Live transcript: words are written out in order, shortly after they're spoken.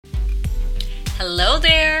Hello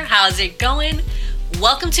there, how's it going?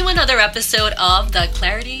 Welcome to another episode of the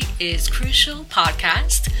Clarity is Crucial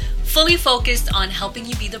podcast, fully focused on helping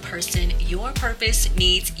you be the person your purpose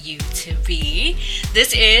needs you to be.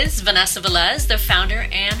 This is Vanessa Velez, the founder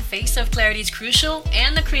and face of Clarity is Crucial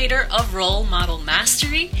and the creator of Role Model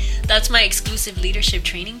Mastery. That's my exclusive leadership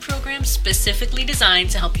training program specifically designed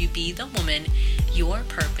to help you be the woman your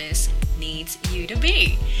purpose needs you to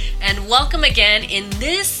be. And welcome again. In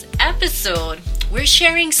this episode, we're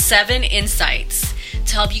sharing 7 insights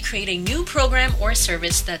to help you create a new program or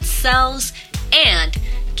service that sells and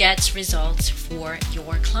gets results for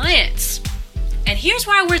your clients. And here's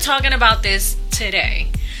why we're talking about this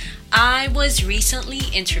today. I was recently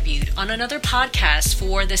interviewed on another podcast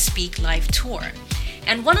for the Speak Life Tour.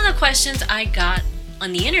 And one of the questions I got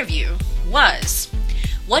on the interview was,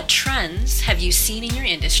 what trends have you seen in your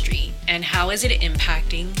industry and how is it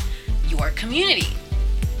impacting your community?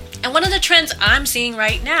 And one of the trends I'm seeing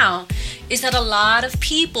right now is that a lot of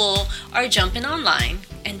people are jumping online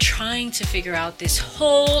and trying to figure out this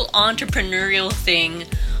whole entrepreneurial thing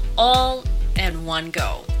all in one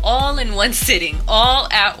go, all in one sitting, all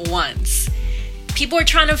at once. People are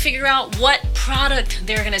trying to figure out what product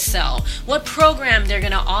they're going to sell, what program they're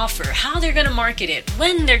going to offer, how they're going to market it,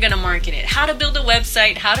 when they're going to market it, how to build a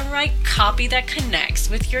website, how to write copy that connects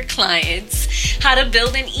with your clients, how to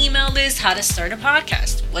build an email list, how to start a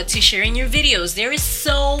podcast, what to share in your videos. There is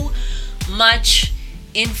so much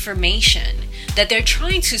information that they're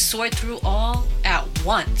trying to sort through all at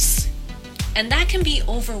once. And that can be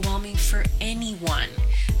overwhelming for anyone,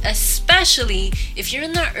 especially if you're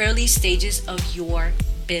in the early stages of your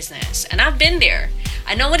business. And I've been there.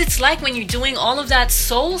 I know what it's like when you're doing all of that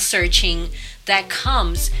soul searching that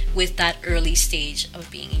comes with that early stage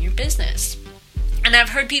of being in your business. And I've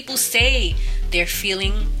heard people say they're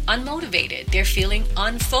feeling unmotivated, they're feeling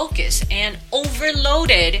unfocused and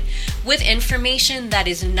overloaded with information that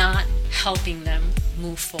is not helping them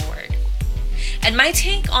move forward. And my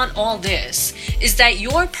take on all this is that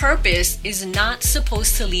your purpose is not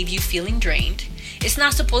supposed to leave you feeling drained. It's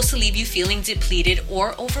not supposed to leave you feeling depleted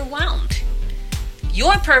or overwhelmed.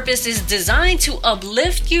 Your purpose is designed to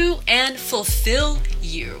uplift you and fulfill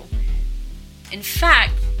you. In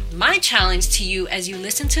fact, my challenge to you as you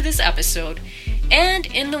listen to this episode and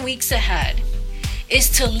in the weeks ahead is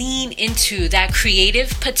to lean into that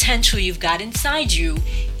creative potential you've got inside you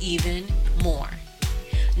even more.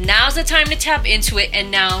 Now's the time to tap into it, and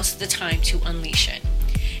now's the time to unleash it.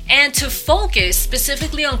 And to focus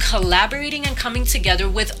specifically on collaborating and coming together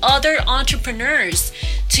with other entrepreneurs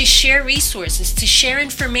to share resources, to share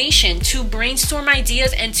information, to brainstorm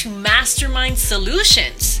ideas, and to mastermind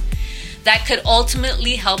solutions that could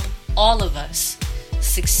ultimately help all of us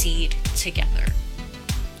succeed together.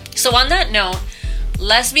 So on that note,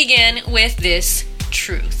 let's begin with this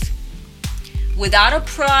truth. Without a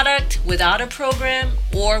product, without a program,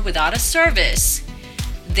 or without a service,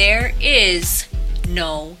 there is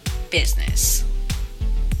no business.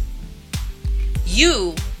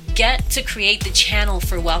 You get to create the channel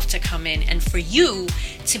for wealth to come in and for you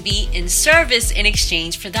to be in service in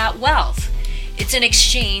exchange for that wealth. It's an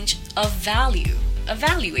exchange of value, a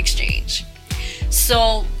value exchange.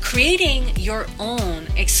 So creating your own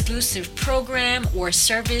exclusive program or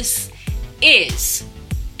service is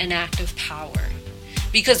an act of power,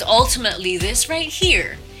 because ultimately this right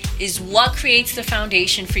here is what creates the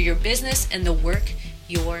foundation for your business and the work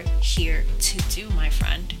you're here to do, my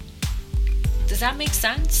friend. Does that make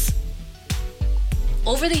sense?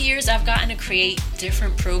 Over the years, I've gotten to create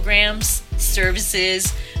different programs,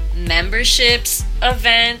 services, memberships,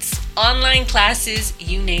 events, online classes,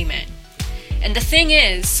 you name it. And the thing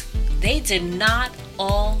is, they did not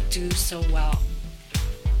all do so well.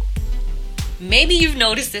 Maybe you've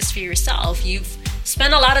noticed this for yourself. You've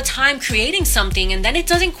spent a lot of time creating something and then it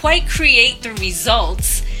doesn't quite create the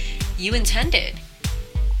results you intended.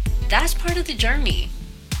 That's part of the journey.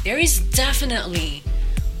 There is definitely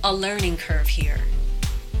a learning curve here.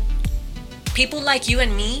 People like you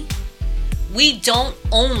and me, we don't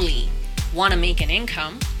only want to make an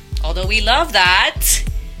income, although we love that.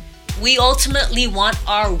 We ultimately want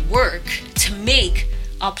our work to make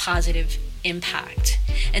a positive impact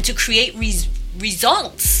and to create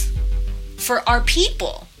results for our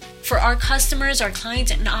people, for our customers, our clients,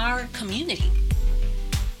 and our community.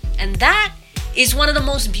 And that is one of the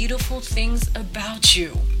most beautiful things about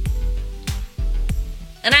you.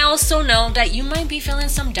 And I also know that you might be feeling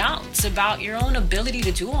some doubts about your own ability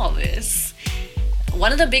to do all this.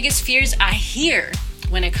 One of the biggest fears I hear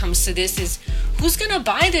when it comes to this is, who's gonna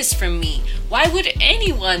buy this from me? Why would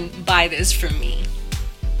anyone buy this from me?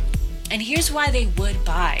 And here's why they would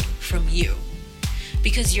buy from you.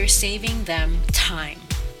 because you're saving them time.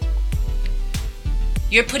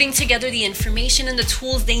 You're putting together the information and the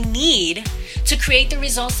tools they need to create the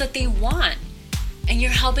results that they want. And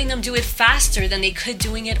you're helping them do it faster than they could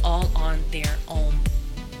doing it all on their own.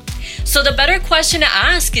 So the better question to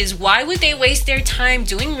ask is, why would they waste their time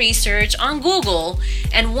doing research on Google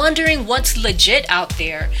and wondering what's legit out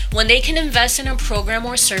there when they can invest in a program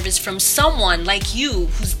or service from someone like you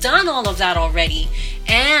who's done all of that already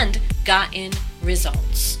and gotten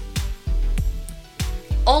results?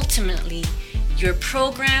 Ultimately, your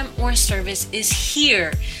program or service is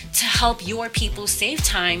here to help your people save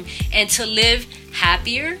time and to live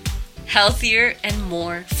happier, healthier, and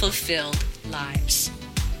more fulfilled lives.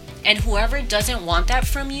 And whoever doesn't want that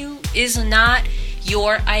from you is not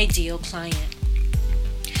your ideal client.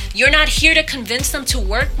 You're not here to convince them to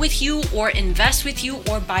work with you or invest with you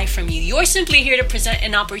or buy from you. You're simply here to present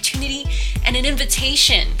an opportunity and an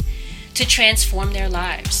invitation to transform their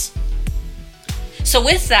lives. So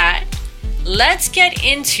with that, let's get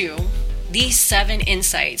into these 7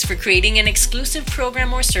 insights for creating an exclusive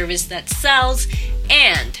program or service that sells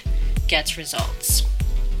and gets results.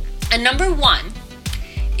 And number 1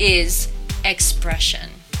 is expression.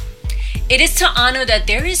 It is to honor that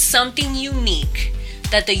there is something unique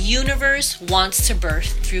that the universe wants to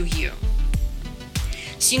birth through you.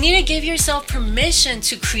 So you need to give yourself permission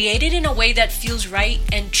to create it in a way that feels right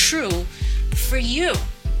and true for you.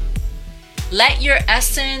 Let your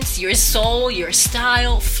essence, your soul, your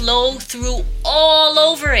style flow through all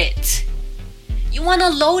over it. You want to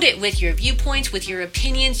load it with your viewpoints, with your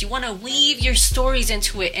opinions. You want to weave your stories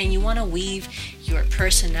into it, and you want to weave your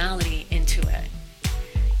personality into it.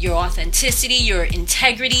 Your authenticity, your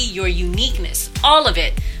integrity, your uniqueness, all of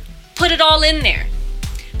it. Put it all in there,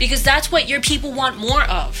 because that's what your people want more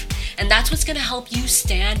of, and that's what's going to help you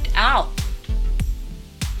stand out.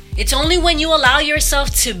 It's only when you allow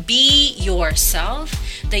yourself to be yourself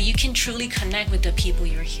that you can truly connect with the people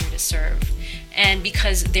you're here to serve. And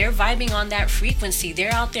because they're vibing on that frequency,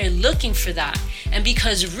 they're out there looking for that. And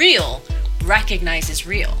because real recognizes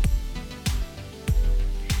real.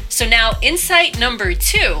 So now insight number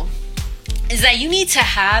 2 is that you need to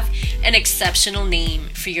have an exceptional name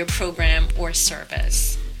for your program or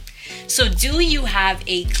service. So do you have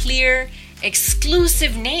a clear,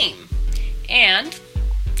 exclusive name? And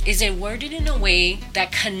is it worded in a way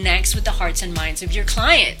that connects with the hearts and minds of your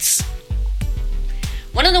clients?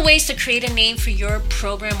 One of the ways to create a name for your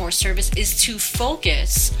program or service is to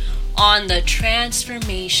focus on the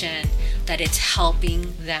transformation that it's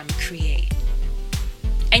helping them create.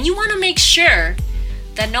 And you want to make sure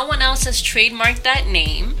that no one else has trademarked that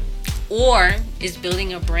name or is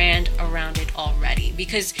building a brand around it already,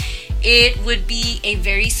 because it would be a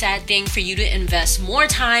very sad thing for you to invest more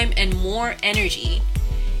time and more energy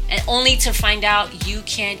and only to find out you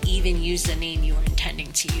can't even use the name you were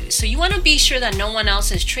intending to use. So you want to be sure that no one else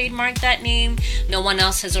has trademarked that name, no one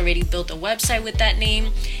else has already built a website with that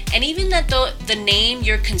name, and even that the name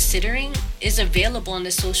you're considering is available on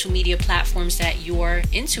the social media platforms that you're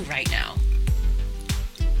into right now.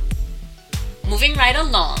 Moving right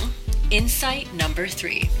along, insight number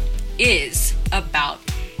 3 is about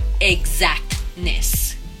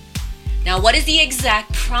exactness. Now, what is the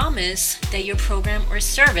exact promise that your program or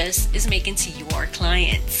service is making to your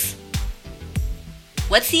clients?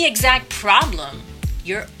 What's the exact problem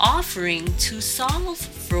you're offering to solve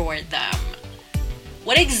for them?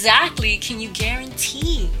 What exactly can you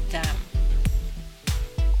guarantee them?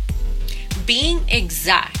 Being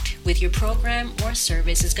exact with your program or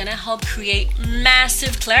service is going to help create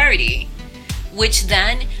massive clarity, which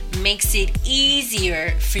then makes it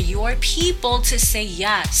easier for your people to say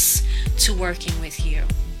yes to working with you.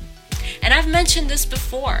 And I've mentioned this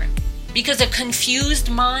before, because a confused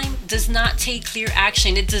mind does not take clear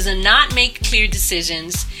action. It does not make clear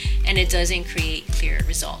decisions, and it doesn't create clear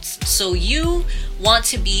results. So you want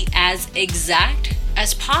to be as exact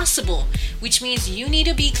as possible, which means you need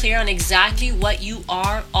to be clear on exactly what you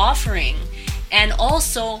are offering and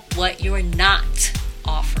also what you're not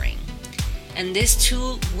offering. And this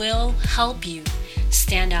tool will help you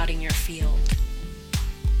stand out in your field.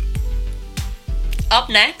 Up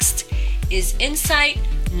next is insight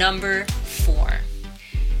number 4.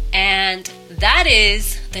 And that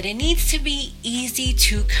is that it needs to be easy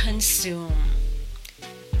to consume.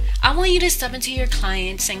 I want you to step into your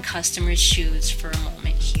clients' and customers' shoes for a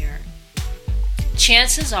moment here.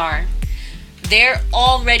 Chances are they're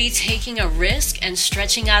already taking a risk and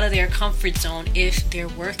stretching out of their comfort zone if they're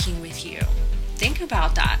working with you. Think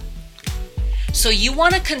about that. So you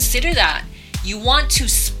want to consider that You want to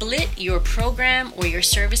split your program or your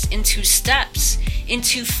service into steps,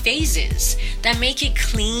 into phases that make it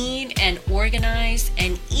clean and organized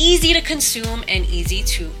and easy to consume and easy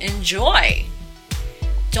to enjoy.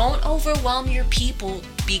 Don't overwhelm your people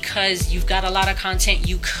because you've got a lot of content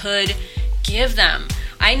you could give them.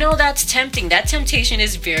 I know that's tempting. That temptation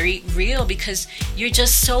is very real because you're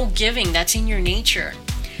just so giving. That's in your nature.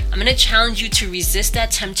 I'm going to challenge you to resist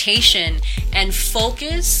that temptation and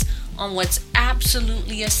focus on what's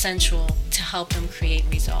absolutely essential to help them create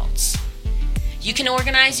results. You can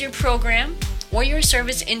organize your program or your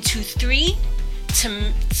service into 3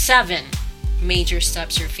 to 7 major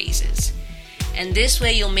steps or phases. And this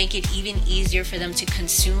way you'll make it even easier for them to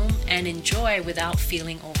consume and enjoy without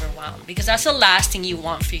feeling overwhelmed. Because that's the last thing you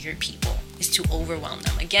want for your people, is to overwhelm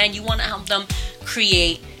them. Again, you want to help them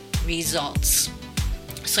create results.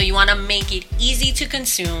 So you want to make it easy to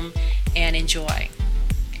consume and enjoy.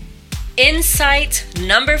 Insight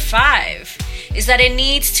number 5 is that it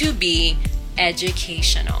needs to be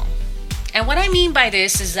educational. And what I mean by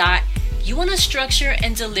this is that you want to structure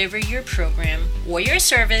and deliver your program or your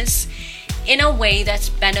service in a way that's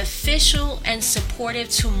beneficial and supportive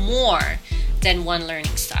to more than one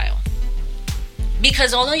learning style.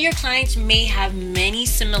 Because although your clients may have many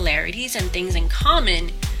similarities and things in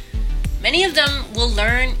common, many of them will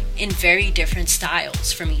learn in very different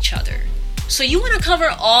styles from each other. So you want to cover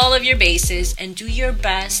all of your bases and do your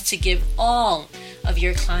best to give all of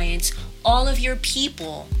your clients, all of your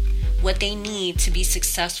people, what they need to be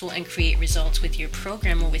successful and create results with your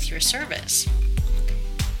program or with your service.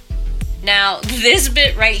 Now, this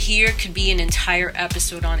bit right here could be an entire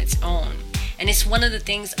episode on its own. And it's one of the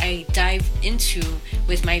things I dive into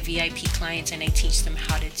with my VIP clients and I teach them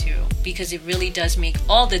how to do, because it really does make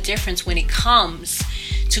all the difference when it comes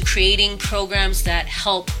to creating programs that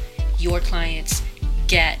help your clients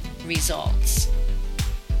get results.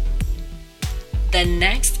 The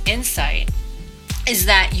next insight is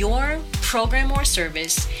that your program or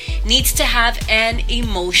service needs to have an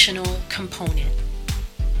emotional component.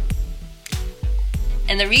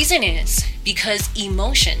 And the reason is because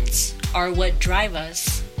emotions are what drive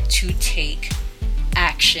us to take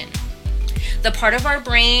action. The part of our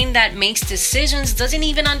brain that makes decisions doesn't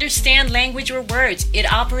even understand language or words.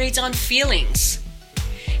 It operates on feelings.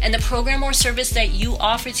 And the program or service that you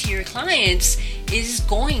offer to your clients is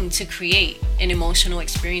going to create an emotional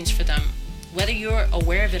experience for them, whether you're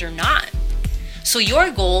aware of it or not. So your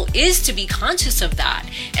goal is to be conscious of that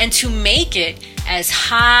and to make it as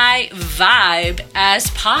high vibe as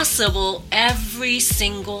possible every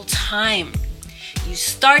single time. You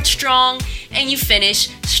start strong and you finish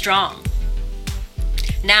strong.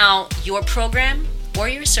 Now, your program or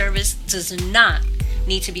your service does not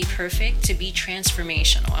need to be perfect to be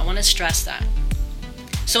transformational. I want to stress that.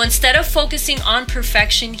 So instead of focusing on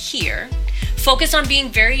perfection here, focus on being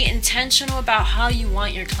very intentional about how you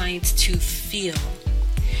want your clients to feel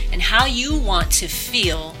and how you want to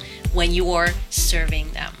feel when you're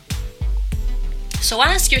serving them. So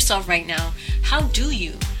ask yourself right now, how do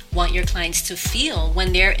you want your clients to feel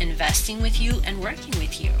when they're investing with you and working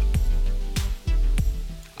with you?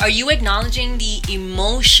 Are you acknowledging the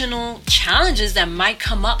emotional challenges that might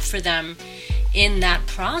come up for them in that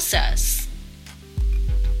process?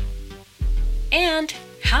 And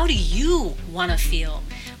how do you want to feel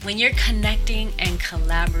when you're connecting and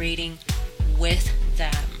collaborating with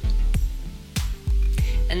them?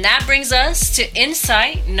 And that brings us to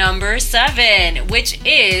insight number 7, which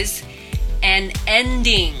is an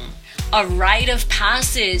ending, a rite of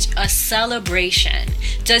passage, a celebration.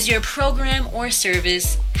 Does your program or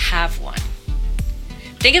service have one?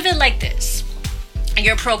 Think of it like this.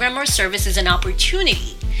 Your program or service is an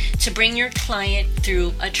opportunity to bring your client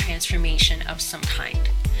through a transformation of some kind.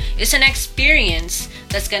 It's an experience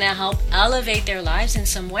that's going to help elevate their lives in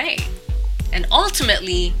some way. And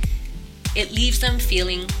ultimately, it leaves them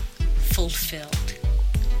feeling fulfilled.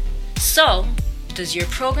 So, does your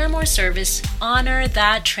program or service honor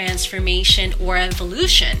that transformation or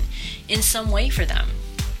evolution in some way for them?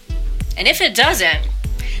 And if it doesn't,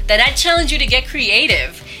 then I challenge you to get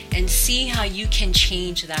creative and see how you can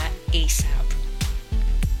change that ASAP.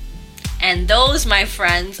 And those, my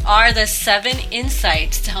friends, are the 7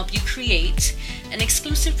 insights to help you create an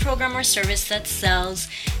exclusive program or service that sells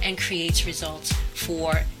and creates results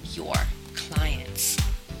for your clients.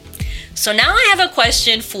 So now I have a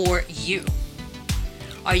question for you.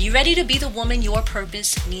 Are you ready to be the woman your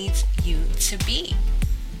purpose needs you to be?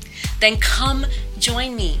 Then come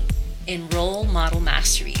join me in Role Model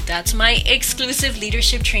Mastery. That's my exclusive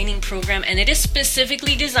leadership training program, and it is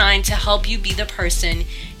specifically designed to help you be the person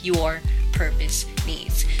your purpose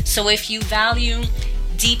needs. So if you value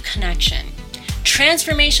deep connection,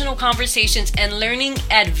 transformational conversations, and learning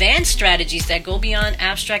advanced strategies that go beyond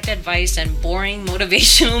abstract advice and boring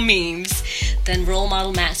motivational memes, then Role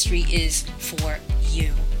Model Mastery is for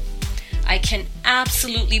you. I can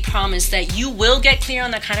absolutely promise that you will get clear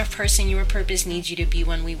on the kind of person your purpose needs you to be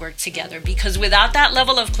when we work together, because without that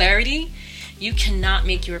level of clarity, you cannot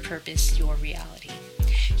make your purpose your reality.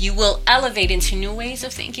 You will elevate into new ways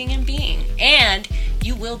of thinking and being, and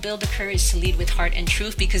you will build the courage to lead with heart and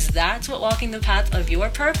truth, because that's what walking the path of your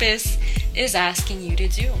purpose is asking you to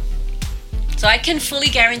do. So I can fully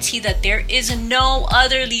guarantee that there is no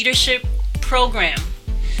other leadership program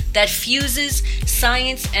that fuses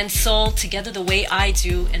science and soul together the way I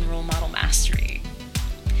do in Role Model Mastery.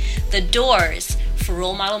 The doors for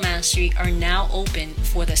Role Model Mastery are now open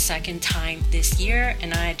for the second time this year,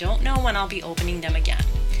 and I don't know when I'll be opening them again.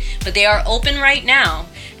 But they are open right now,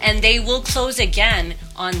 and they will close again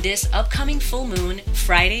on this upcoming full moon,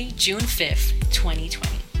 Friday, June 5th,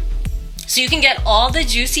 2020. So you can get all the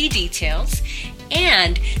juicy details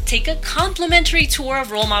and take a complimentary tour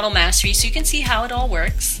of Role Model Mastery so you can see how it all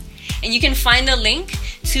works. And you can find the link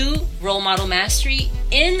to Role Model Mastery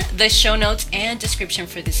in the show notes and description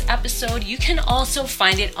for this episode. You can also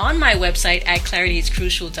find it on my website at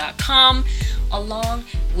clarityiscrucial.com, along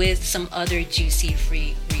with some other juicy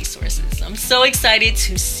free resources. I'm so excited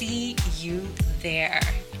to see you there.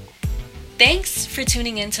 Thanks for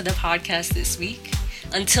tuning into the podcast this week.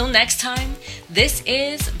 Until next time, this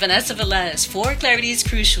is Vanessa Velez for Clarity is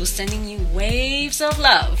Crucial, sending you waves of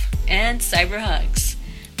love and cyber hugs.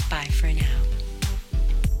 Bye for now.